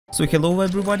So hello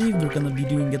everybody, we're gonna be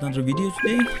doing another video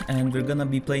today and we're gonna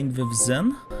be playing with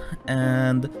Zen,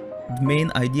 and the main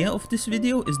idea of this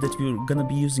video is that we're gonna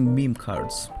be using meme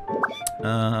cards.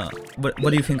 What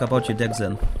do you think about your deck,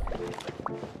 Zen?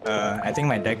 I think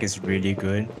my deck is really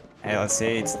good. I'll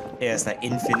say it has like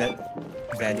infinite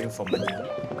value for money.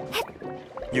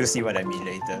 You'll see what I mean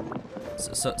later.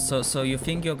 So you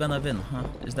think you're gonna win, huh?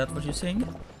 Is that what you're saying?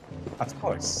 Of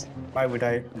course. Why would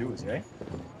I lose, right?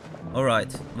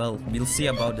 Alright, well, we'll see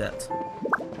about that.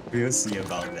 We'll see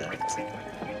about that.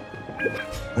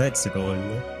 Let's roll.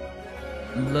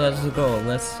 Let's go,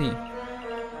 let's see.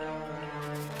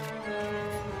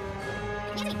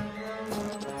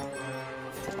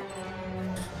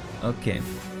 Okay.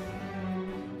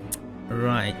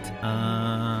 Right.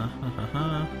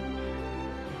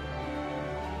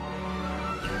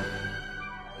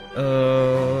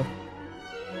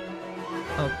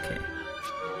 Okay.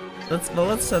 Let's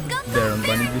set Baron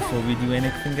Bunny before we do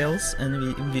anything else,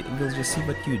 and we'll just see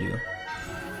what you do.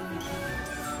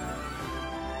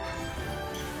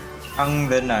 On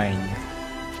the 9.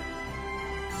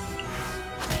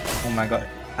 Oh my god.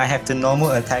 I have to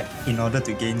normal attack in order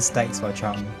to gain stacks for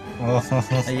charm.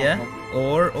 Yeah?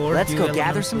 Or let's go DUEL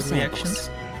gather some reactions.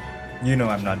 You know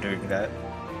I'm not doing that.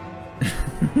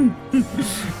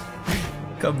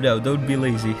 Come down, don't be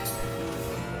lazy.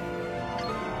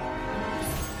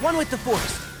 One with the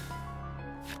force.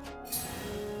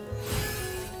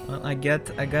 Well, I got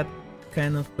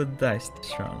kind of good dice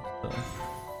this round, so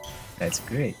That's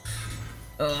great.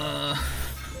 Gonna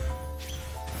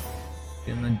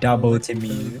Double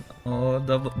Timmy. Oh,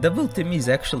 double Timmy is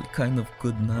actually kind of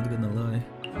good, not gonna lie.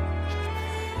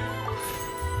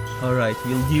 Alright,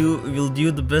 we'll do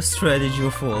the best strategy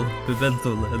of all,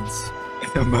 Memento Lens.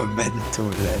 Memento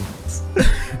Lens.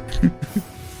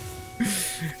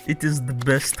 It is the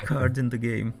best card in the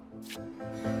game.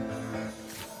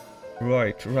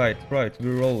 Right,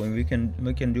 we're rolling, we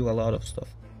can do a lot of stuff.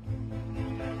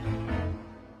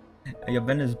 Yeah,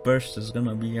 Venice Burst is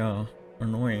gonna be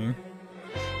annoying.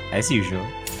 As usual.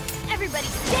 Everybody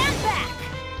stand back!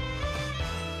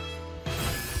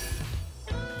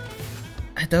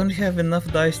 I don't have enough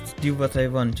dice to do what I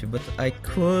want to, but I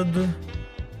could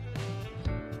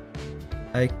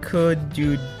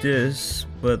do this,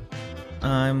 but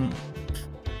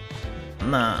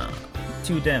nah,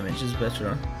 2 damage is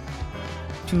better.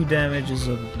 2 damage is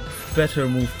a better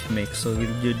move to make, so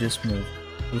we'll do this move.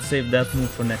 We'll save that move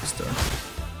for next turn.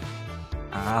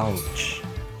 Ouch.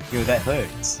 Yo, that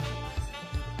hurts.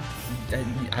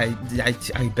 I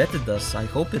bet it does. I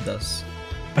hope it does.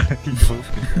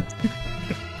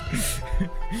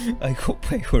 I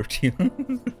hope I hurt you.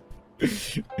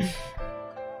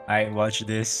 I watch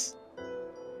this.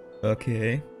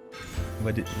 Okay.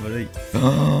 What?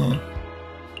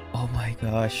 Oh my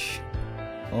gosh.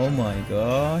 Oh my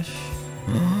gosh.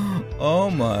 Oh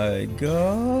my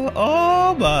god.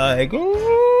 Oh my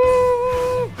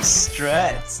god.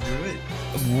 Strats, dude.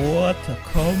 What a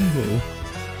combo.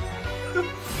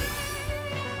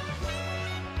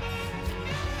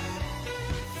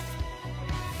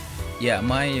 Yeah,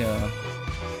 my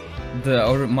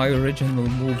original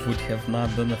move would have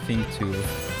not done a thing to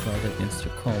guard against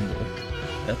your combo.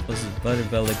 That was very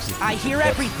well executed. I hear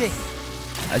everything.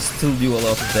 I still do a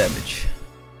lot of damage.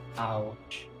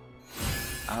 Ouch.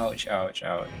 Ouch, ouch,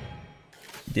 ouch.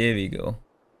 There we go.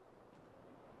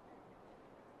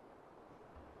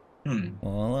 Hmm.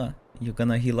 Voila. You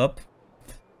gonna heal up?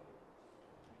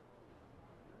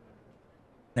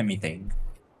 Let me think.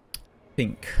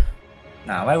 Pink.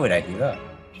 Nah, why would I heal up?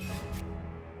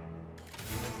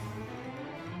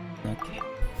 Okay.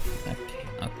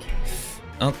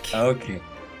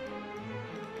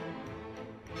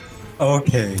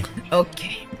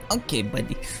 Okay,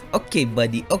 buddy.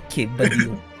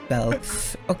 Well,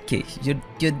 okay, you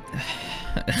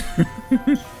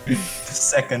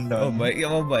Second down. Oh my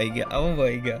gosh.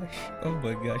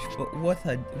 But what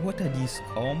are these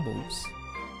combos?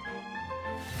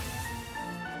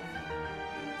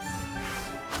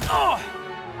 Oh!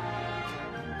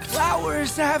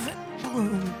 Flowers haven't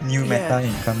bloomed. New meta yet.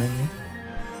 incoming.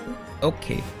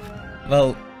 Okay.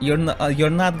 Well, you're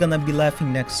not gonna be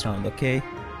laughing next round, okay?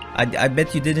 I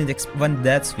bet you didn't want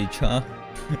that switch, huh?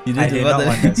 You I did not want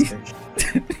want that switch.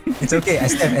 It's okay, I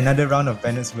still have another round of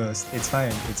Venice Burst. It's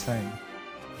fine, it's fine.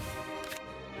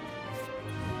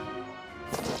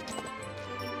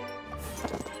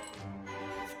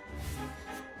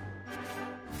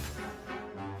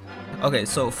 Okay,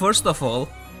 so first of all,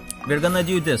 we're gonna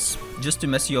do this just to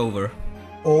mess you over.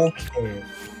 Okay.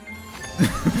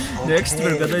 Next,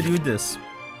 we're gonna do this.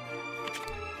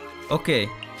 Okay,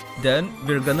 then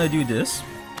we're gonna do this.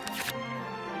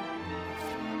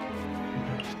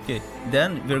 Okay,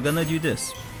 then we're gonna do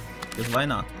this. Because why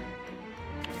not?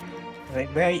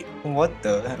 Like, what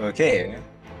the? Okay.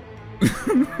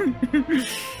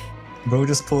 Bro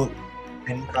just pulled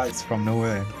 10 cards from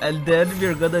nowhere. And then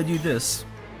we're gonna do this.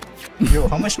 Yo,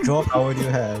 how much draw power do you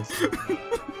have?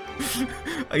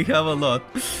 I have a lot.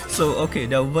 So okay,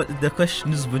 now what the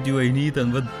question is, what do I need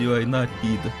and what do I not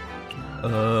need?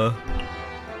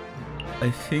 I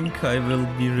think I will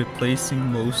be replacing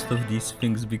most of these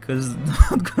things because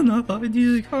not gonna lie,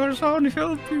 these cars aren't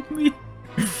helping me.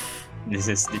 This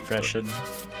is depression.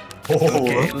 Oh,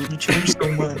 Okay. you changed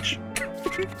so much.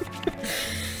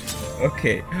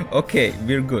 Okay,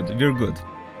 we're good.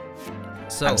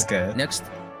 So I'm scared. next,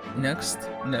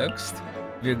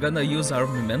 we're gonna use our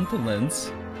memento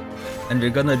lens, and we're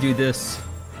gonna do this.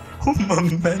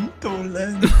 Memento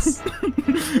lens.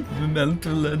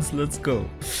 Memento lens, let's go.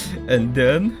 And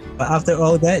then, But after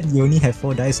all that, you only have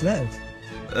 4 dice left.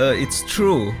 it's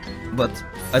true, but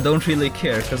I don't really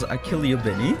care because I kill you,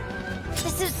 Benny.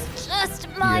 This is just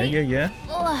my... Yeah.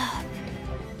 Ugh.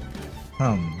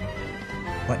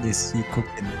 What is he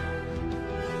cooking?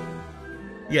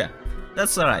 Yeah,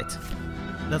 that's alright.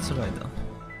 That's alright though.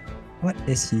 What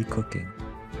is he cooking?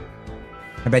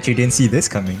 I bet you didn't see this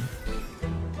coming.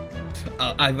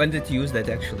 I wanted to use that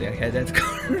actually. I had that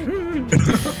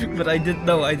card, but I did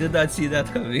not see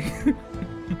that coming.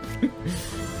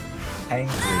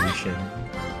 Angration.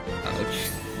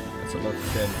 Ouch, that's a lot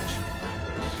of damage.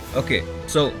 Okay,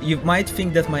 so you might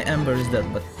think that my Ember is dead,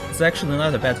 but it's actually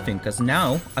not a bad thing because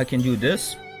now I can do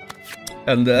this,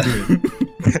 and and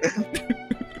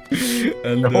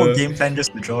The whole game plan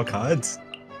just to draw cards.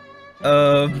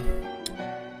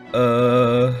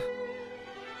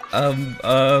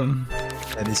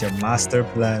 That is your master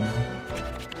plan.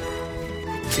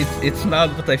 It's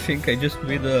not, but I think I just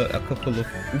made a couple of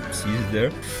oopsies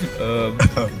there.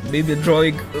 Maybe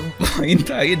drawing my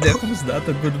entire deck was not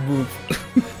a good move.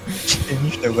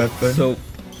 Change the weapon. So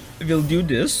we'll do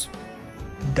this.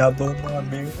 Double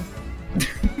mommy.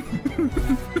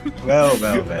 Well.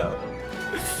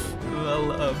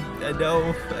 Well, and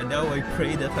now I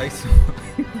pray that I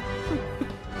survive.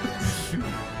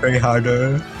 Pray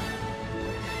harder.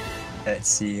 Let's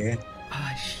see.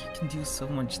 She can do so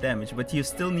much damage, but you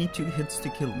still need 2 hits to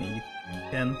kill me. You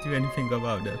can't do anything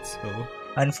about that, so...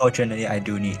 Unfortunately, I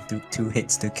do need 2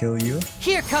 hits to kill you.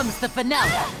 Here comes the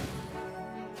finale.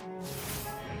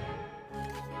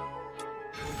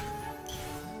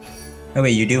 Oh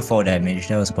wait, you deal 4 damage.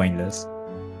 That was pointless.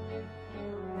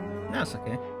 That's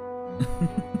okay.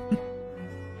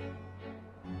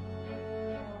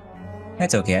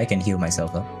 That's okay, I can heal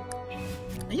myself up.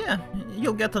 Yeah,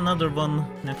 you'll get another one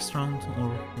next round,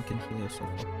 or you can heal yourself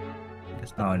up. I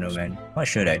guess that Oh no works. man, what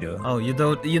should I do? Oh, you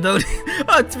don't...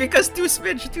 Oh, it's because 2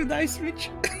 dice switch.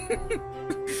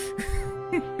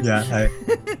 Yeah,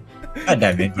 God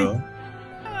damn it, bro.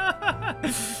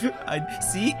 I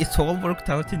see, it all worked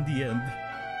out in the end.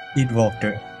 It walked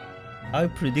her. I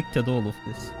predicted all of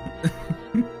this.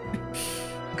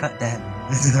 God damn.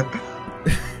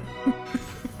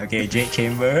 Okay, Jade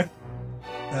Chamber.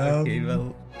 Okay,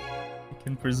 well, you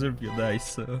can preserve your dice,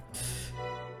 so...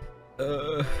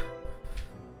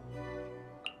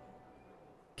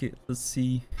 Okay, let's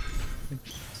see.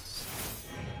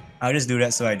 I'll just do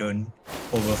that so I don't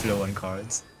overflow on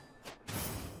cards.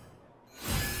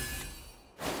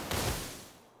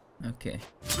 Okay.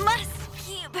 Must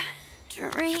keep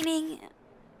draining.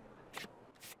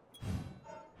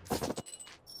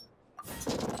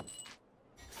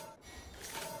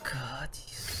 God,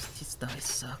 these dice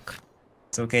suck.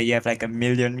 It's okay, you have like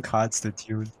 1,000,000 cards to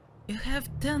tune. You have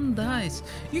 10 dice.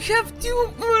 You have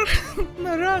 2 more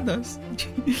Naradas.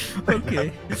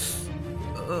 Okay.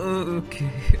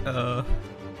 Okay.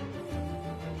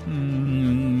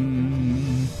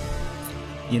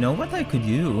 You know what I could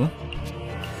do?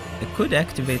 I could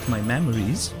activate my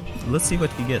memories. Let's see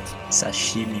what we get.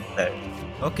 Sashimi player.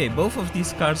 Okay, both of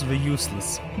these cards were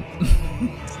useless.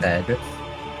 Sad.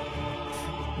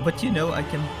 But you know, I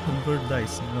can convert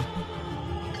dice, you know.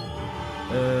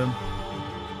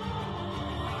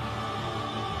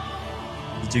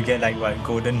 Did you get like what?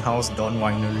 Golden House Dawn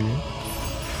Winery?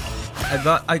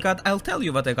 I'll tell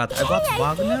you what I got. I got Hey, I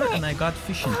Wagner did it. and I got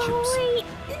fish and chips. Oh,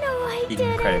 wait. No, I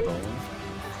didn't. Incredible.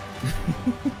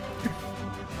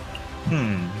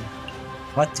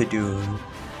 What to do?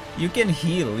 You can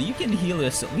heal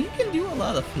yourself. You can do a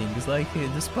lot of things. Like,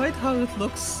 despite how it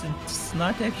looks, it's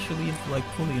not actually like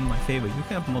fully in my favor. You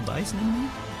have more dice than me.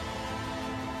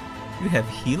 You have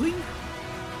healing?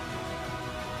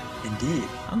 Indeed.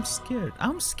 I'm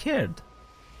scared.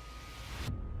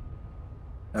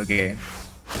 Okay.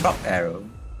 Drop arrow.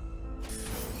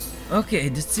 Okay,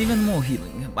 that's even more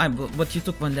healing. But you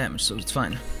took 1 damage, so it's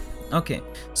fine. Okay,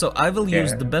 so I will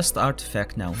use the best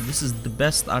artifact now. This is the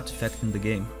best artifact in the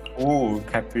game. Ooh,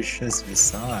 Capricious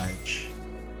Visage.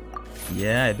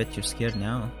 Yeah, I bet you're scared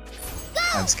now.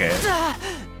 I'm scared.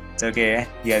 It's okay,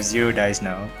 you have 0 dice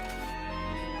now.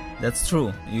 That's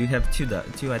true. You have 2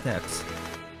 attacks.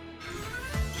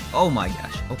 Oh my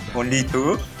gosh. Okay. Only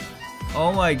 2?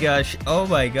 Oh my gosh. Oh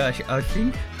my gosh. I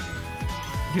think.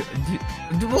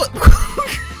 What?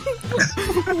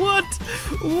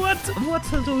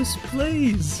 What are those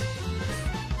plays?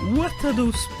 What are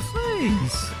those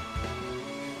plays?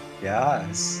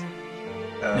 Yes.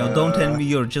 No, don't tell me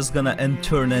you're just gonna end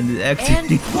turn and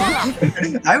activate.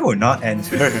 I will not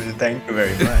enter. Thank you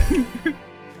very much.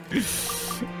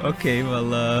 Okay, well,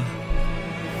 that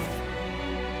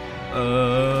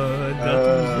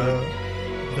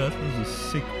was a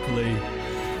sick play.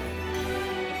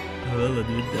 Well, I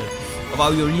did that. Wow,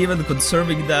 you're even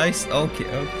conserving dice? Okay,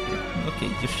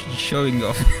 just showing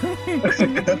off.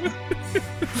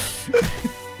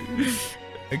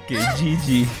 Okay,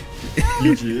 GG.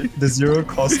 GG. The 0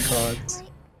 cost cards.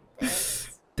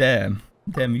 Damn,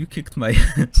 you kicked my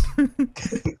ass.